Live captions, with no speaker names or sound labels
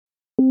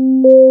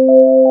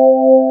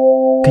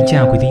Kính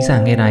chào quý thính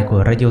giả nghe đài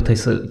của Radio Thời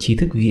sự Trí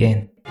thức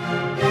VN.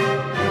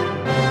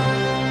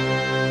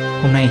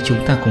 Hôm nay chúng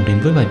ta cùng đến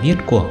với bài viết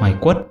của Hoài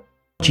Quất,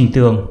 Trình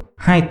Tường,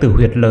 hai tử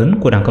huyệt lớn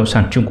của Đảng Cộng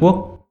sản Trung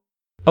Quốc.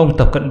 Ông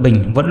Tập Cận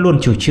Bình vẫn luôn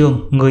chủ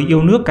trương người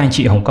yêu nước cai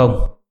trị Hồng Kông,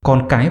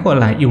 còn cái gọi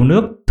là yêu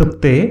nước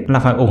thực tế là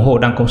phải ủng hộ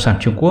Đảng Cộng sản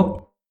Trung Quốc.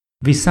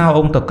 Vì sao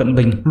ông Tập Cận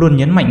Bình luôn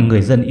nhấn mạnh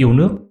người dân yêu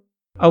nước?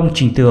 Ông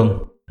Trình Tường,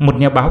 một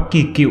nhà báo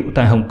kỳ cựu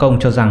tại Hồng Kông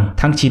cho rằng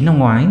tháng 9 năm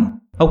ngoái,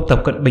 ông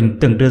Tập Cận Bình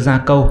từng đưa ra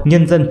câu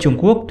nhân dân Trung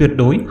Quốc tuyệt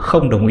đối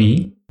không đồng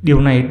ý.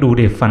 Điều này đủ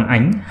để phản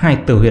ánh hai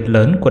tử huyệt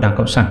lớn của Đảng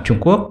Cộng sản Trung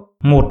Quốc.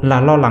 Một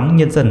là lo lắng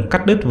nhân dân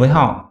cắt đứt với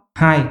họ,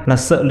 hai là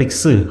sợ lịch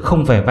sử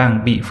không vẻ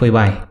vang bị phơi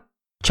bày.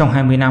 Trong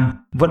 20 năm,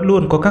 vẫn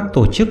luôn có các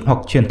tổ chức hoặc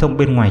truyền thông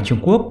bên ngoài Trung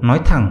Quốc nói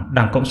thẳng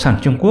Đảng Cộng sản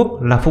Trung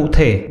Quốc là phụ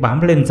thể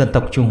bám lên dân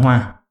tộc Trung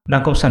Hoa.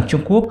 Đảng Cộng sản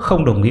Trung Quốc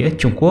không đồng nghĩa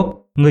Trung Quốc.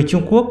 Người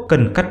Trung Quốc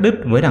cần cắt đứt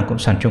với Đảng Cộng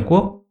sản Trung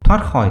Quốc,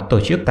 thoát khỏi tổ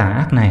chức tà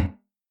ác này.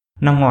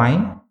 Năm ngoái,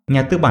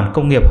 nhà tư bản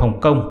công nghiệp Hồng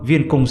Kông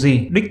Viên Công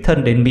Di đích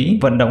thân đến Mỹ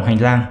vận động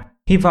hành lang,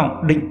 hy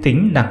vọng định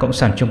tính Đảng Cộng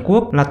sản Trung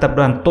Quốc là tập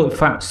đoàn tội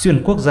phạm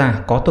xuyên quốc gia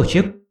có tổ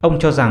chức. Ông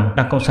cho rằng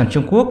Đảng Cộng sản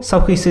Trung Quốc sau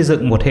khi xây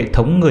dựng một hệ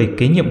thống người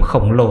kế nhiệm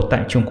khổng lồ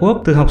tại Trung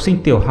Quốc, từ học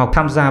sinh tiểu học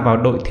tham gia vào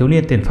đội thiếu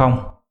niên tiền phong,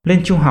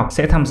 lên trung học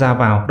sẽ tham gia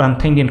vào đoàn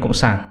thanh niên cộng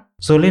sản,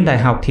 rồi lên đại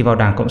học thì vào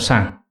Đảng Cộng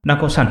sản. Đảng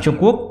Cộng sản Trung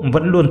Quốc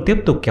vẫn luôn tiếp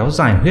tục kéo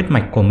dài huyết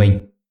mạch của mình.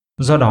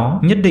 Do đó,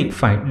 nhất định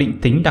phải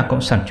định tính Đảng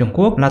Cộng sản Trung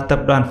Quốc là tập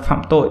đoàn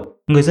phạm tội.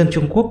 Người dân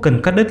Trung Quốc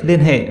cần cắt đứt liên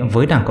hệ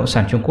với Đảng Cộng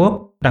sản Trung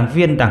Quốc. Đảng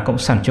viên Đảng Cộng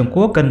sản Trung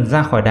Quốc cần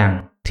ra khỏi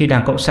đảng, thì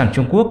Đảng Cộng sản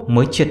Trung Quốc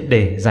mới triệt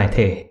để giải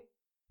thể.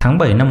 Tháng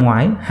 7 năm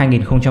ngoái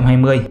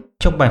 2020,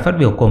 trong bài phát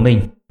biểu của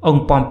mình,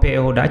 ông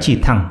Pompeo đã chỉ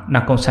thẳng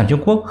Đảng Cộng sản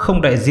Trung Quốc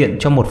không đại diện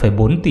cho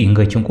 1,4 tỷ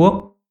người Trung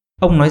Quốc.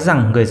 Ông nói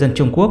rằng người dân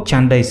Trung Quốc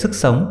tràn đầy sức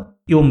sống,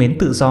 yêu mến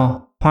tự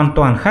do, hoàn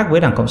toàn khác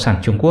với Đảng Cộng sản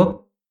Trung Quốc.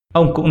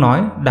 Ông cũng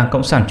nói Đảng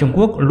Cộng sản Trung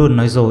Quốc luôn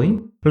nói dối.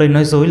 Lời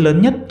nói dối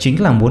lớn nhất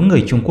chính là muốn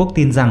người Trung Quốc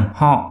tin rằng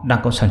họ, Đảng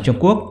Cộng sản Trung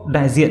Quốc,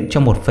 đại diện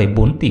cho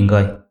 1,4 tỷ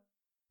người.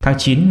 Tháng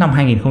 9 năm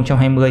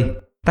 2020,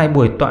 tại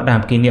buổi tọa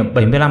đàm kỷ niệm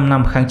 75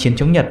 năm kháng chiến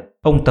chống Nhật,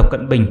 ông Tập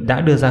Cận Bình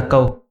đã đưa ra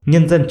câu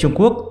nhân dân Trung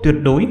Quốc tuyệt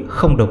đối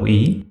không đồng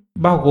ý,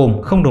 bao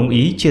gồm không đồng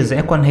ý chia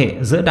rẽ quan hệ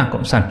giữa Đảng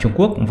Cộng sản Trung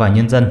Quốc và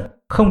nhân dân,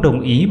 không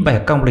đồng ý bẻ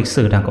cong lịch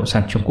sử Đảng Cộng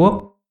sản Trung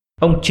Quốc.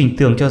 Ông Trình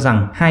Tường cho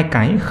rằng hai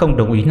cái không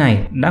đồng ý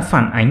này đã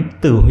phản ánh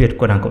tử huyệt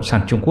của Đảng Cộng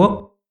sản Trung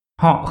Quốc.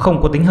 Họ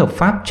không có tính hợp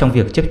pháp trong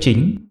việc chấp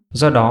chính,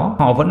 do đó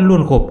họ vẫn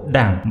luôn gộp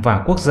đảng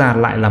và quốc gia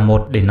lại là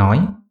một để nói,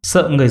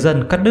 sợ người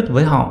dân cắt đứt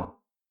với họ.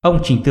 Ông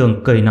Trình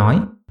Tường cười nói,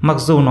 mặc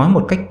dù nói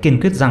một cách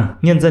kiên quyết rằng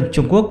nhân dân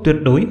Trung Quốc tuyệt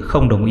đối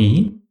không đồng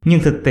ý, nhưng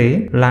thực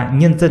tế là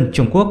nhân dân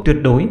Trung Quốc tuyệt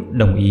đối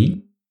đồng ý.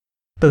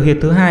 Tử huyệt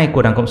thứ hai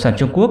của Đảng Cộng sản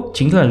Trung Quốc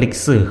chính là lịch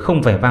sử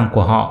không vẻ vang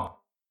của họ.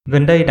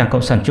 Gần đây, Đảng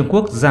Cộng sản Trung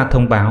Quốc ra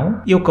thông báo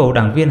yêu cầu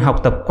đảng viên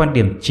học tập quan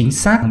điểm chính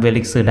xác về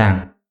lịch sử đảng.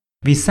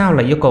 Vì sao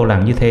lại yêu cầu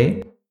làm như thế?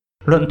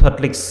 Luận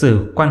thuật lịch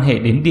sử quan hệ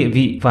đến địa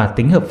vị và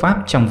tính hợp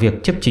pháp trong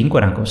việc chấp chính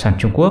của Đảng Cộng sản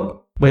Trung Quốc.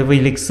 Bởi vì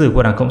lịch sử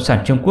của Đảng Cộng sản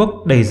Trung Quốc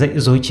đầy dẫy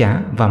dối trá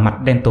và mặt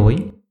đen tối,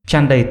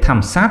 tràn đầy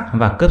thảm sát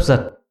và cướp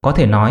giật. Có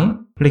thể nói,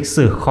 lịch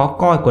sử khó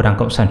coi của Đảng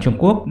Cộng sản Trung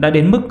Quốc đã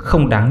đến mức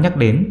không đáng nhắc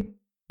đến.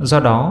 Do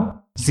đó,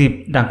 dịp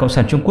Đảng Cộng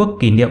sản Trung Quốc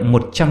kỷ niệm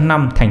 100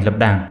 năm thành lập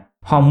đảng,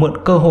 họ mượn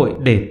cơ hội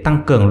để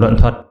tăng cường luận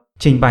thuật,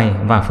 trình bày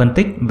và phân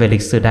tích về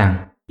lịch sử đảng,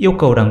 yêu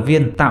cầu đảng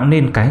viên tạo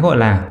nên cái gọi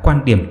là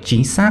quan điểm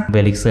chính xác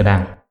về lịch sử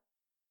đảng.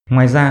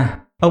 Ngoài ra,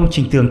 ông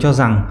Trình Tường cho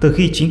rằng từ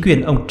khi chính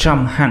quyền ông Trump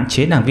hạn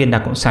chế đảng viên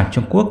Đảng Cộng sản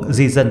Trung Quốc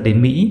di dân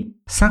đến Mỹ,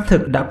 xác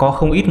thực đã có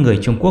không ít người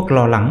Trung Quốc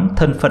lo lắng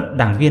thân phận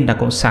đảng viên Đảng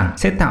Cộng sản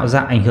sẽ tạo ra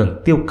ảnh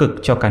hưởng tiêu cực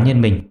cho cá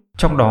nhân mình,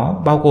 trong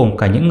đó bao gồm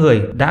cả những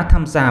người đã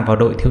tham gia vào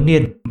đội thiếu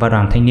niên và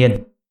đoàn thanh niên.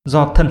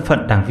 Do thân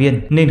phận đảng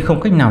viên nên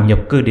không cách nào nhập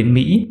cư đến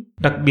Mỹ,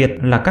 đặc biệt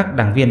là các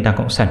đảng viên Đảng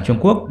Cộng sản Trung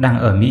Quốc đang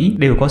ở Mỹ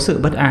đều có sự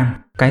bất an.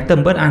 Cái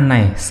tâm bất an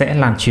này sẽ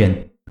lan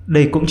truyền.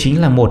 Đây cũng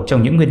chính là một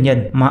trong những nguyên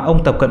nhân mà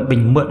ông Tập Cận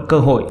Bình mượn cơ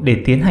hội để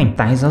tiến hành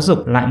tái giáo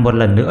dục lại một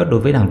lần nữa đối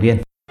với đảng viên.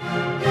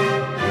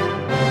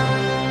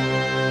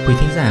 Quý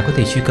thính giả có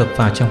thể truy cập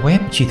vào trang web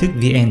trí thức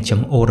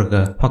vn.org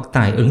hoặc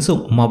tải ứng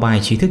dụng mobile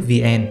trí thức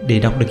VN để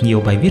đọc được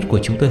nhiều bài viết của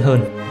chúng tôi hơn.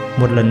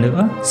 Một lần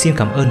nữa, xin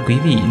cảm ơn quý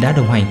vị đã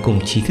đồng hành cùng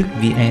Trí thức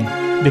VN.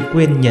 Đừng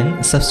quên nhấn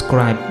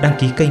subscribe, đăng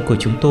ký kênh của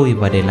chúng tôi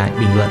và để lại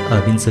bình luận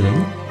ở bên dưới.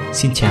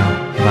 Xin chào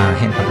và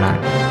hẹn gặp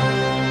lại.